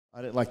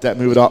I didn't like that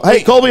move at all.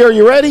 Hey, Colby, are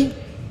you ready?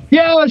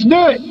 Yeah, let's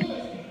do it.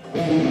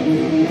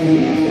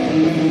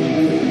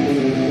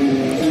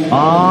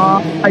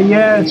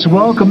 Yes.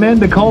 Welcome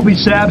into Colby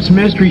Sapp's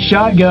Mystery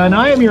Shotgun.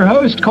 I am your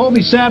host,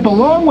 Colby Sapp,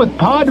 along with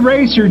Pod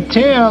Racer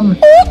Tim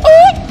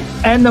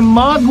and the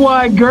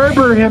Mogwai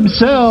Gerber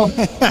himself.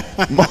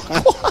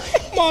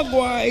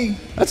 Mogwai.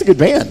 That's a good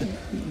band.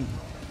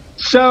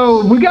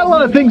 So we got a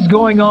lot of things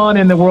going on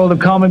in the world of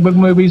comic book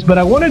movies, but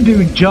I wanted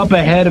to jump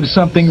ahead of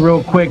something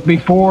real quick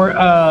before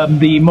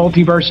the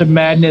Multiverse of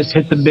Madness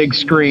hit the big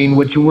screen,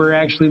 which we're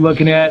actually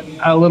looking at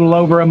a little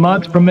over a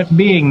month from it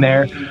being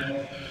there.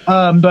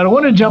 But I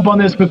want to jump on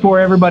this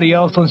before everybody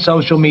else on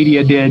social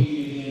media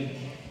did.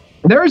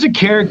 There is a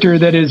character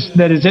that is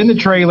in the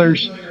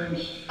trailers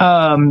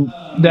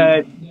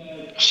that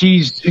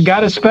she's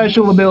got a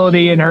special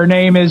ability, and her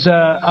name is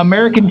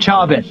American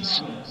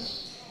Chavez.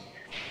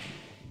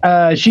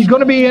 She's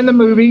going to be in the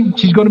movie.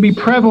 She's going to be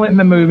prevalent in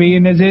the movie,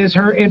 and it is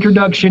her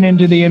introduction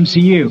into the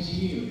MCU.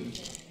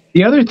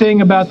 The other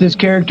thing about this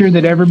character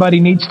that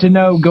everybody needs to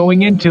know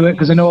going into it,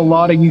 because I know a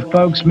lot of you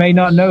folks may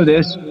not know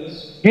this,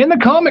 in the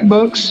comic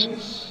books,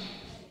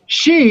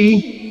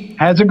 she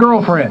has a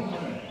girlfriend.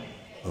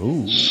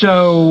 Ooh.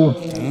 So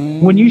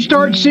when you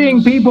start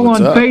seeing people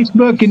on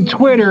Facebook and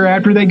Twitter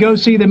after they go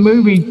see the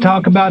movie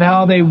talk about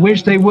how they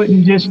wish they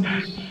wouldn't just,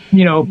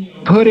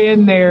 put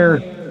in their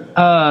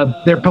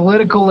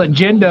political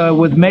agenda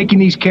with making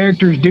these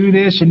characters do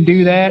this and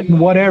do that and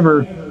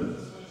whatever.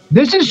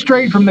 This is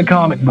straight from the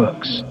comic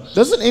books.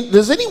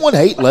 Does anyone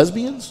hate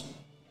lesbians?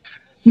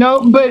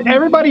 No, but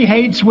everybody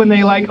hates when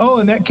they like, oh,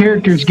 and that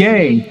character's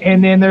gay.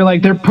 And then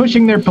they're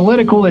pushing their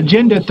political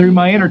agenda through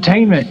my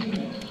entertainment.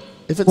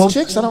 If it's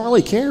chicks, I don't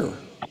really care.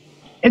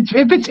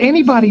 If it's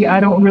anybody, I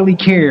don't really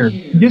care.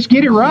 Just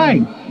get it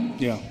right.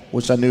 Yeah.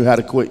 Wish I knew how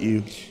to quit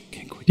you.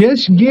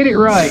 Just get it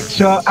right.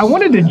 So I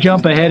wanted to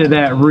jump ahead of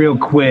that real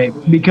quick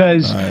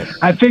because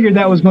I figured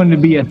that was going to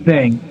be a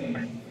thing.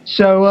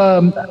 So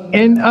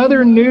in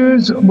other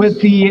news with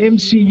the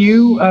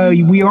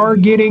MCU, we are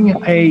getting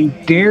a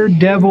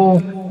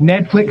Daredevil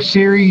Netflix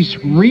series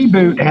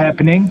reboot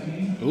happening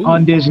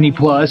on Disney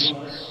Plus,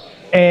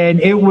 and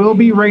it will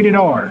be rated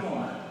R.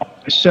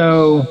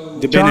 So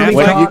is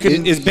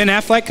Ben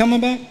Affleck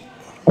coming back?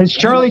 It's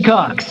Charlie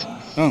Cox.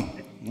 Oh.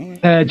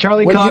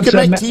 Charlie Cox. You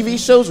can make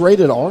TV shows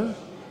rated R?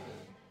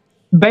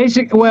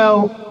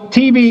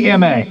 TV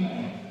MA.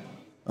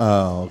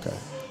 Oh, okay.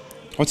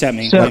 What's that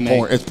mean? So,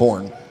 It's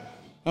porn.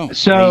 Oh.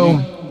 So,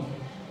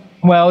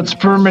 it's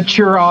for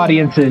mature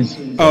audiences.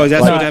 Oh, is that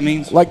what that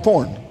means? Like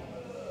porn.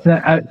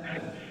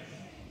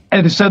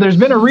 And so there's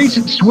been a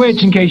recent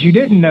switch, in case you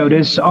didn't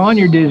notice, on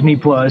your Disney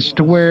Plus,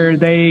 to where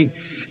they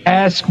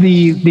ask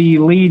the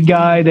lead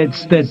guy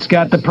that's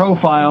got the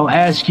profile,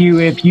 ask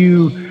you if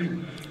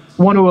you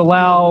want to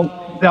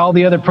allow all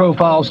the other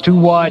profiles to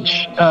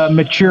watch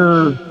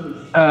mature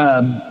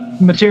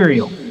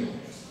material.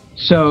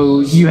 So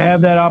you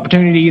have that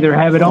opportunity to either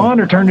have it on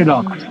or turn it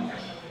off.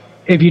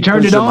 If you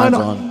turned it on,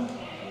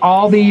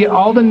 all the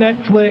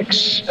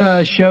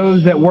Netflix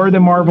shows that were the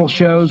Marvel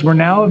shows were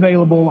now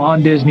available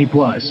on Disney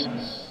Plus.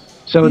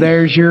 So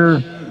there's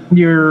your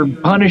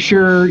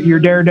Punisher, your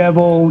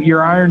Daredevil,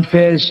 your Iron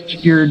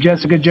Fist, your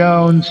Jessica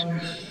Jones,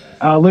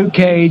 Luke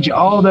Cage.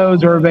 All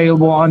those are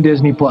available on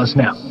Disney Plus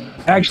now.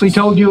 I actually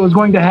told you it was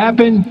going to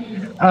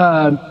happen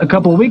a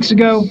couple of weeks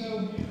ago,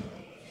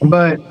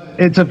 but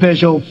it's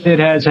official. It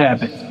has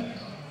happened.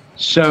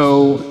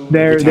 So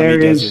there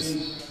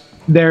is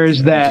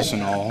that.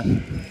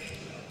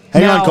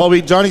 Hang on,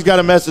 Colby. Johnny's got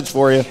a message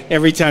for you.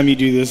 Every time you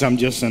do this, I'm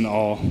just in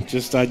awe.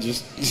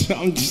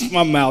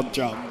 My mouth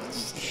dropped.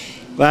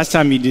 Last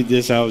time you did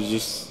this, I was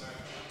just.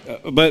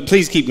 But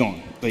please keep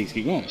going. Please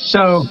keep going.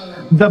 So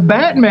the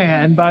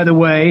Batman, by the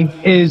way,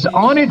 is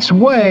on its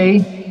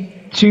way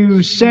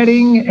to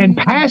setting and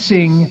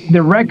passing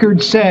the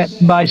record set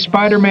by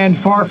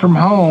Spider-Man: Far From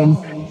Home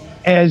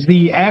as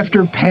the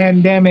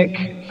after-pandemic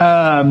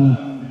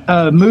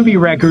movie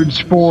records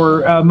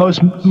for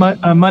most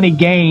money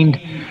gained.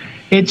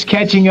 It's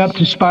catching up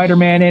to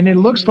Spider-Man, and it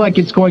looks like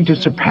it's going to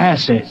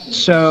surpass it.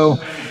 So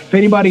if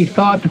anybody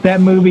thought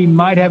that movie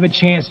might have a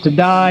chance to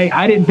die,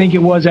 I didn't think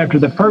it was after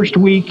the first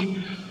week.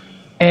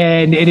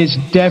 And it is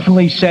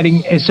definitely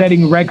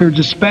setting records,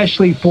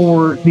 especially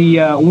for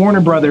the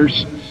Warner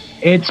Brothers.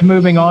 It's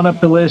moving on up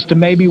the list to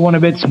maybe one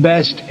of its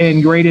best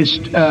and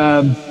greatest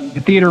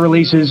theater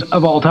releases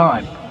of all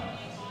time.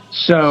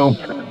 So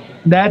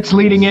that's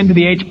leading into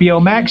the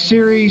HBO Max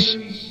series.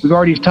 We've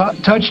already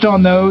touched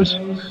on those.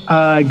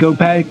 Go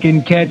back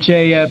and catch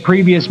a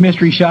previous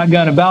Mystery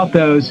Shotgun about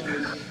those.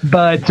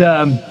 But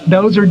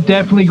those are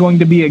definitely going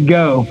to be a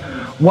go.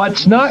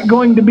 What's not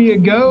going to be a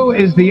go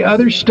is the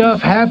other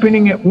stuff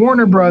happening at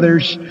Warner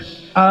Brothers.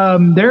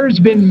 There's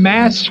been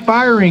mass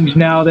firings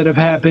now that have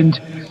happened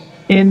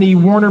in the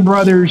Warner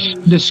Brothers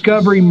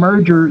Discovery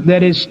merger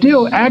that is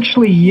still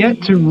actually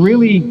yet to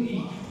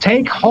really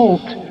take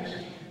hold.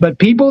 But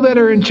people that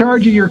are in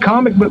charge of your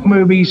comic book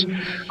movies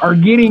are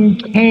getting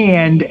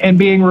canned and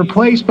being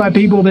replaced by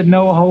people that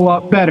know a whole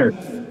lot better.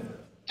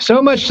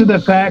 So much to the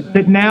fact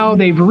that now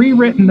they've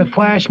rewritten the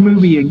Flash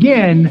movie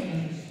again,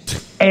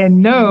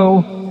 and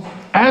no,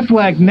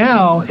 Affleck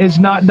now is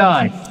not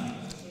dying.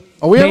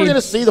 Are we ever going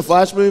to see the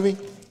Flash movie?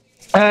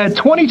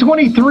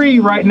 2023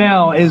 right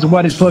now is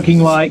what it's looking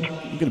like.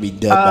 I'm going to be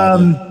dead by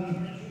then.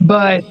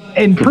 But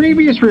in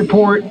previous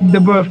report,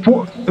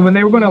 when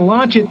they were going to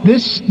launch it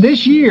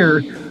this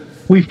year,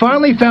 we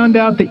finally found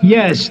out that,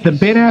 yes, the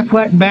Ben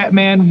Affleck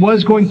Batman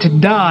was going to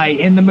die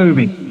in the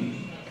movie.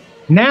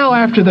 Now,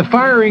 after the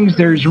firings,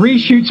 there's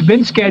reshoots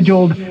been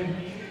scheduled.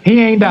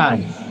 He ain't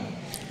dying.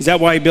 Is that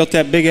why he built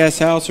that big-ass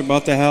house or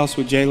bought the house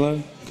with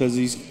J-Lo? Because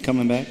he's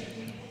coming back?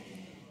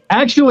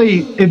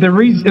 Actually, the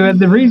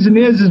reason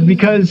is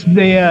because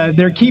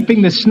they're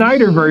keeping the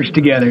Snyderverse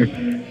together.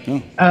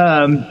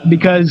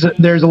 Because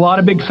there's a lot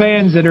of big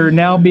fans that are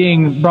now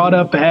being brought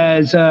up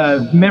as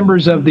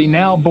members of the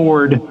Now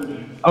board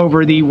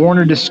over the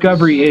Warner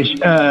Discovery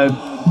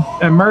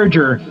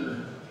merger.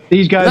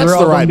 These guys are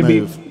all going to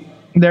be.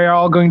 They're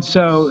all going.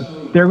 So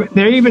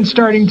they're even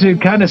starting to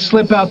kind of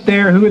slip out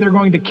there who they're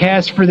going to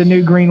cast for the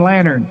new Green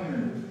Lantern,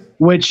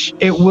 which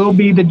it will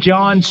be the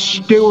John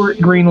Stewart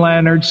Green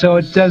Lantern. So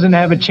it doesn't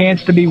have a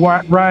chance to be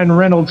Ryan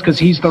Reynolds because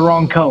he's the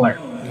wrong color.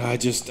 I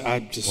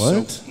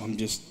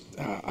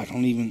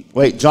don't even.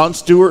 Wait, John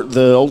Stewart,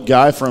 the old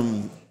guy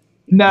from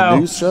the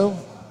news show?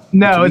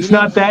 No, it's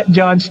not that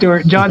John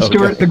Stewart. John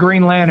Stewart, the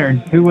Green Lantern,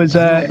 who was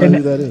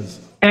an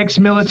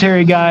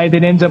ex-military guy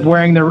that ends up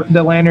wearing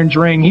the Lantern's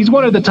ring. He's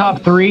one of the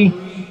top three.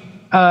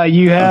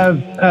 You have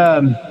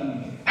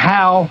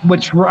Hal,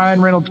 which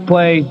Ryan Reynolds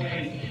played,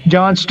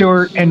 John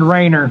Stewart, and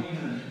Rayner,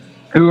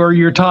 who are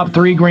your top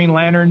three Green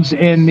Lanterns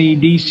in the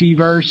DC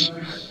verse.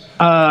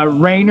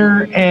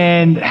 Rayner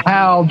and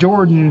Hal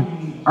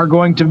Jordan are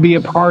going to be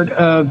a part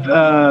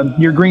of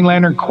your Green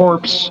Lantern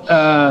Corps,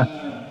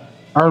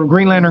 our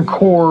Green Lantern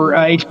Corps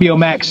HBO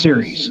Max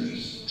series.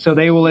 So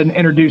they will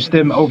introduce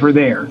them over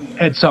there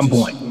at some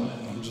point.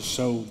 I'm just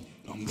so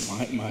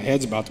my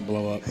head's about to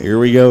blow up. Here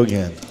we go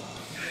again.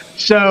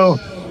 So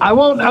I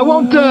won't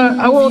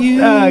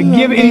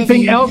give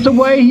anything else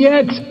away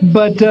yet,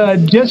 but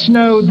just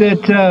know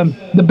that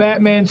the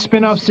Batman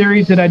spinoff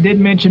series that I did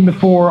mention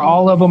before,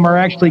 all of them are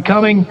actually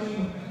coming.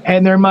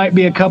 And there might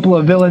be a couple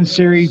of villain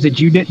series that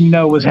you didn't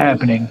know was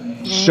happening.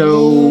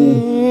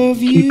 So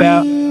keep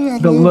out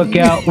the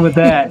lookout with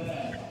that.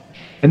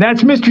 And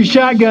that's Mystery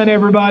Shotgun,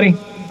 everybody.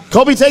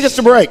 Colby, take us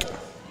to break.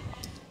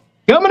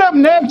 Coming up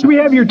next, we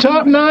have your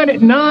top 9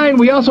 at 9.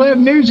 We also have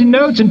news and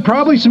notes and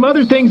probably some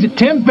other things that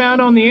Tim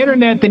found on the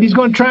internet that he's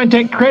going to try and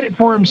take credit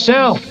for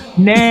himself.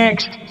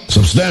 Next.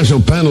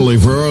 Substantial penalty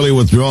for early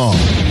withdrawal.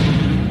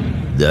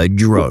 The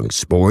Drunk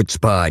Sports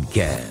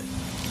Podcast.